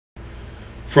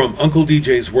From Uncle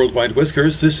DJ's Worldwide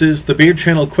Whiskers, this is the Beard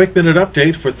Channel Quick Minute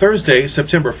Update for Thursday,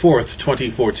 September 4th,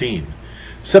 2014.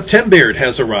 Septembeard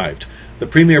has arrived. The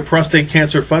premier prostate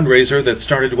cancer fundraiser that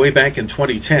started way back in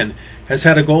 2010 has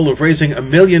had a goal of raising $1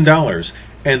 million,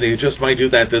 and they just might do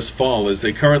that this fall as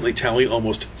they currently tally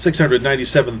almost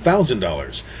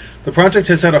 $697,000. The project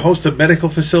has had a host of medical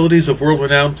facilities of world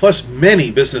renown, plus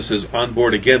many businesses on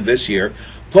board again this year.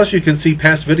 Plus you can see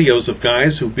past videos of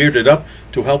guys who bearded up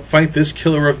to help fight this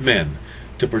killer of men.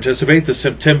 To participate, the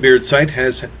Septembeard site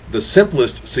has the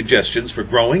simplest suggestions for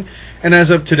growing, and as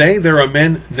of today, there are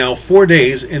men now 4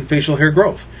 days in facial hair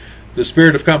growth. The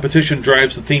spirit of competition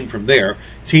drives the theme from there.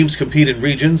 Teams compete in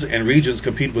regions, and regions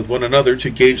compete with one another to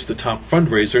gauge the top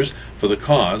fundraisers for the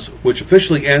cause, which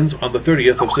officially ends on the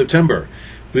 30th of September.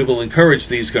 We will encourage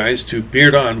these guys to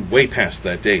beard on way past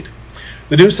that date.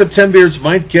 The new Septembeards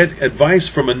might get advice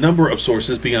from a number of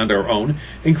sources beyond our own,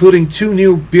 including 2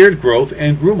 new beard growth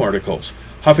and groom articles.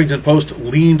 Huffington Post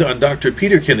leaned on Dr.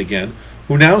 Peterkin again,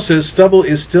 who now says stubble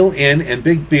is still in and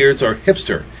big beards are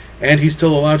hipster, and he's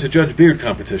still allowed to judge beard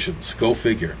competitions. Go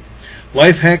figure.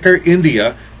 Lifehacker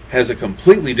India has a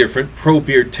completely different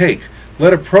pro-beard take.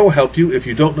 Let a pro help you if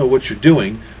you don't know what you're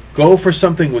doing. Go for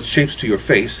something with shapes to your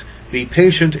face. Be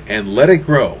patient and let it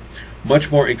grow.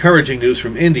 Much more encouraging news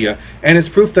from India, and it's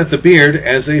proof that the beard,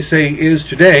 as they say, is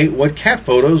today what cat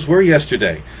photos were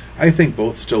yesterday. I think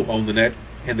both still own the net,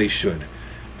 and they should.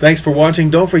 Thanks for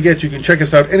watching. Don't forget you can check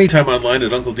us out anytime online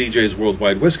at Uncle DJ's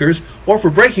Worldwide Whiskers, or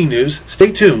for breaking news,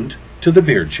 stay tuned to the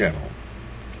Beard Channel.